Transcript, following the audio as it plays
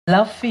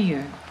love for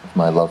you. Of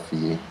my love for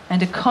you.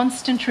 And a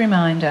constant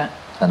reminder.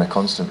 And a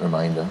constant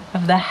reminder.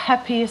 Of the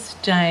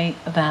happiest day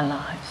of our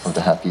lives. Of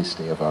the happiest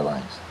day of our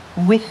lives.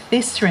 With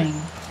this ring.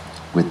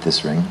 With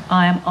this ring.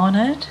 I am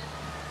honoured.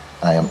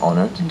 I am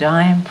honoured. And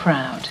I am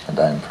proud. And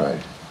I am proud.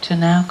 To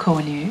now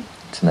call you.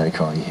 To now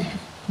call you.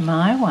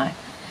 My wife.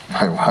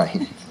 My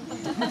wife.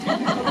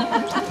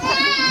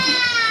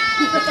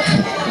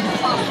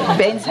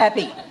 Ben's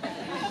happy.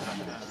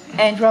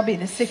 And Robbie,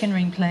 the second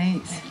ring,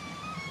 please.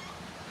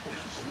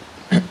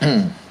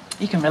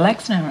 You can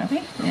relax now,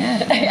 Robbie.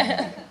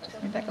 Yeah.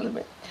 Turn me back a little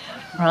bit.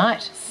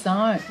 Right,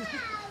 so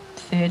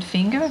third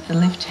finger of the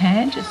left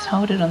hand, just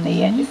hold it on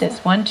the end. That's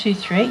 1, 2,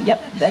 3.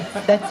 Yep,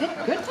 that's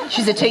it. Good.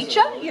 She's a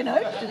teacher, you know.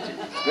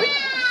 Good.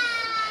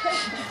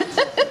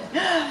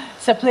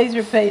 So please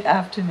repeat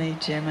after me,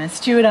 Gemma.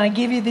 Stuart, I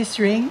give you this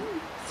ring.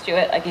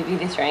 Stuart, I give you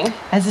this ring.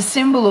 As a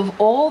symbol of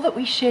all that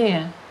we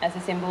share. As a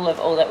symbol of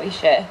all that we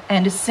share.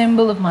 And a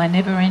symbol of my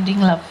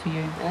never-ending love for you.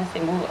 And a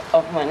symbol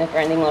of my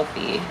never-ending love for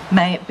you.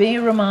 May it be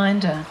a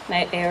reminder.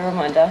 May it be a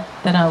reminder.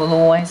 That I will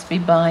always be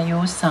by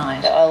your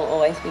side. That I will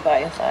always be by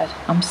your side.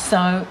 I'm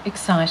so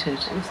excited.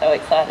 I'm so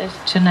excited.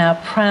 To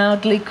now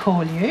proudly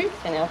call you.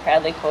 To now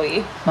proudly call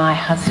you. My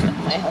husband.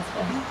 My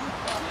husband.